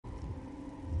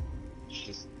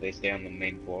they stay on the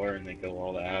main floor and they go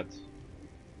all the ads.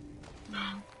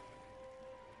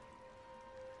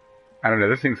 I don't know,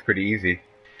 this seems pretty easy.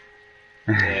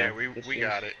 Yeah, we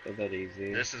got it. A bit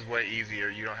easy. This is way easier.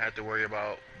 You don't have to worry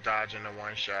about dodging the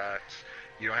one shots.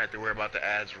 You don't have to worry about the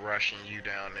ads rushing you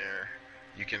down there.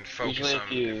 You can focus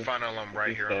on funnel them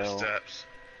right here on the steps.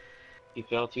 If you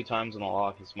fail 2 times in the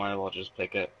lock, you might as well just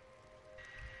pick it.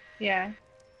 Yeah.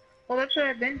 Well, that's what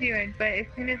I've been doing, but as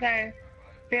soon as I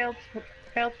fail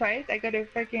twice, I go to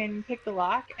freaking pick the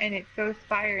lock, and it goes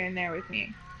fire in there with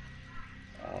me.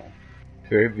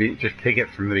 So just pick it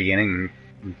from the beginning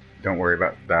and don't worry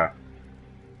about the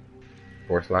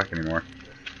force lock anymore.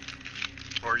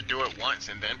 Or you do it once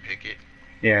and then pick it.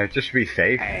 Yeah, just to be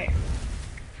safe. Alright.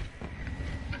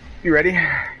 You ready?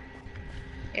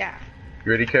 Yeah.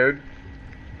 You ready, Code?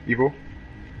 Evil?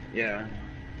 Yeah.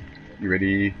 You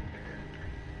ready,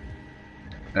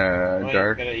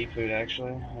 Jar? Gotta eat food,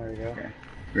 actually. There we go. Okay.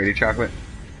 Ready, Chocolate?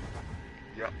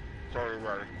 Yep. Sorry,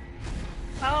 ready.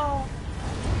 Oh,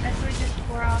 that's what we just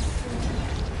tore off.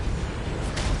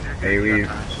 Hey, we.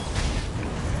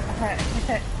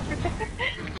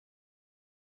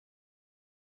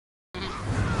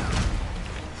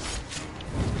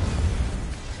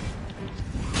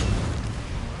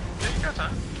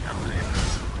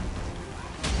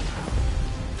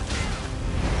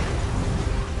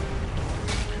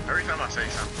 Every time I say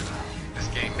something, this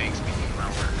game makes me eat my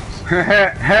words.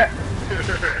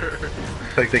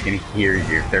 It's like they can hear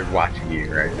you. They're watching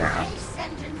you right now.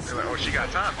 They're like, oh, she got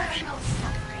time. I'm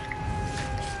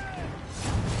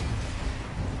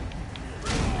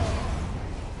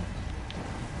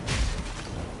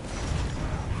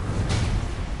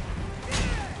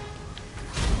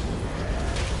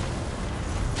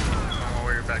gonna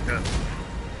wear it back up.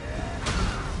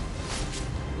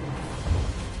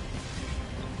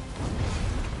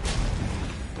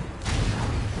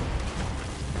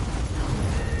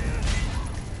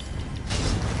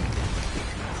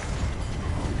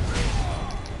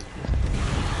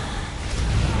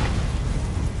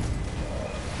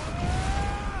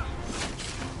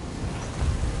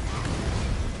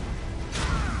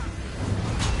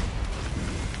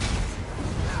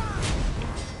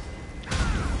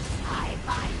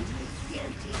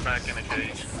 Back in the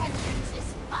cage.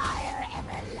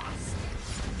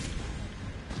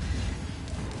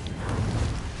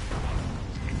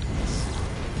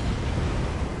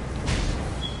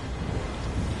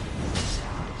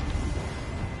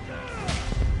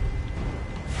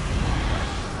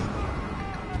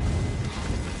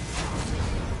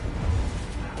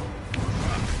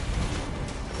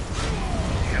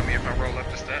 Help me if I roll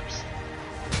up the steps.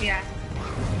 Yeah.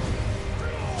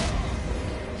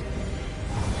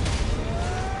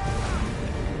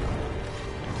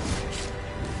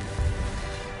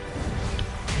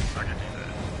 I can do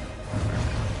that.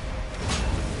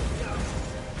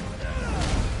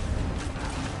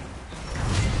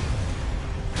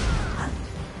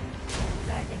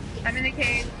 I'm in the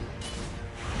cage.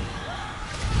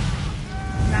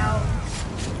 I'm out.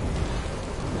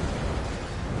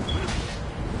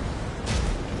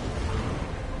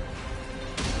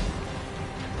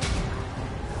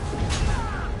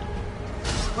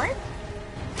 What?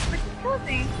 What killed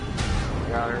me?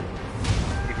 Got her.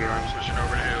 Keep your arms. Switching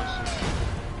over the hills.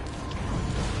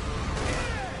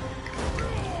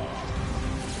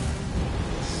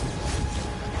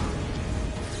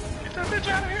 Get that bitch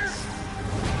out of here.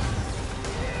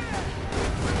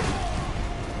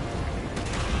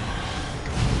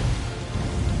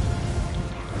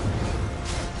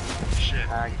 Shit.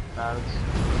 I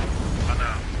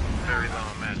know. Very low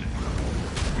on magic.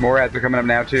 More ads are coming up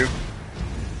now, too.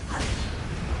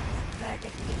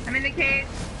 I'm in the cage.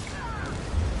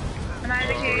 I'm out of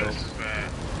the cage. This is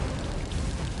bad.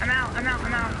 I'm out. I'm out.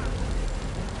 I'm out.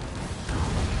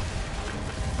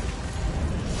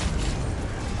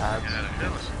 Get out of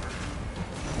here.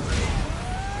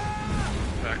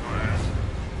 Back on ass.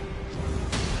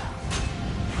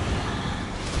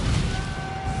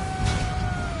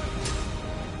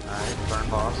 Alright, burn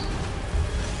boss.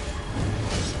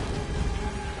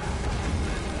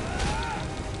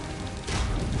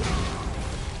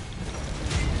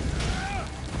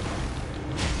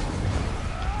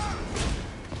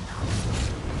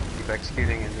 Keep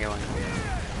executing and healing.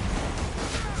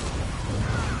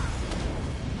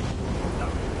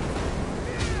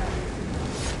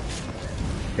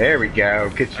 There we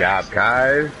go. Good job,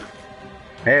 guys.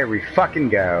 There we fucking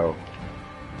go.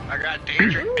 I got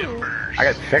danger embers. I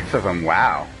got 6 of them.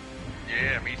 Wow.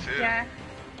 Yeah, me too. Yeah.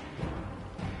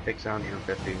 Takes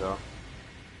 150 though.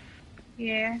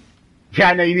 Yeah. Yeah,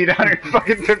 I know you need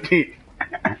 150.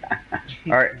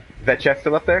 Alright, is that chest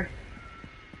still up there?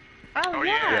 Oh,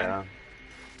 yeah. Yeah.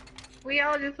 We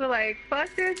all just were like, fuck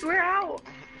this, we're out.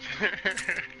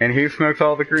 And who smokes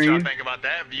all the What y'all green? think about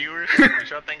that, viewers? What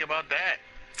y'all think about that?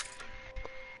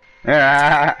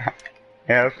 Yeah,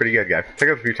 that was pretty good, guys. Took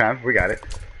us a few times, we got it.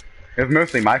 It was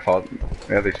mostly my fault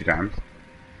the other 2 times.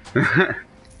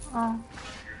 Oh.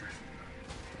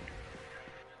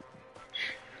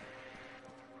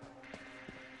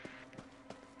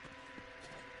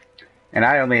 And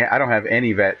I don't have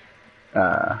any vet,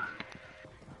 I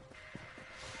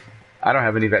don't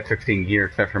have any vet 16 gear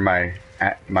except for my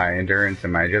endurance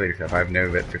and my agility stuff. I have no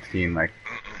vet 16, like...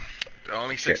 The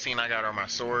only 16 I got are my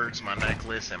swords, my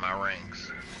necklace, and my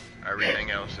rings. Everything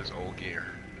else is old gear.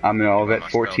 I'm in all vet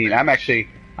 14. I actually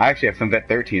have some vet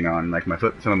 13 on, like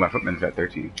some of my footmen's vet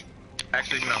 13.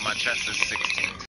 Actually, no, my chest is 16.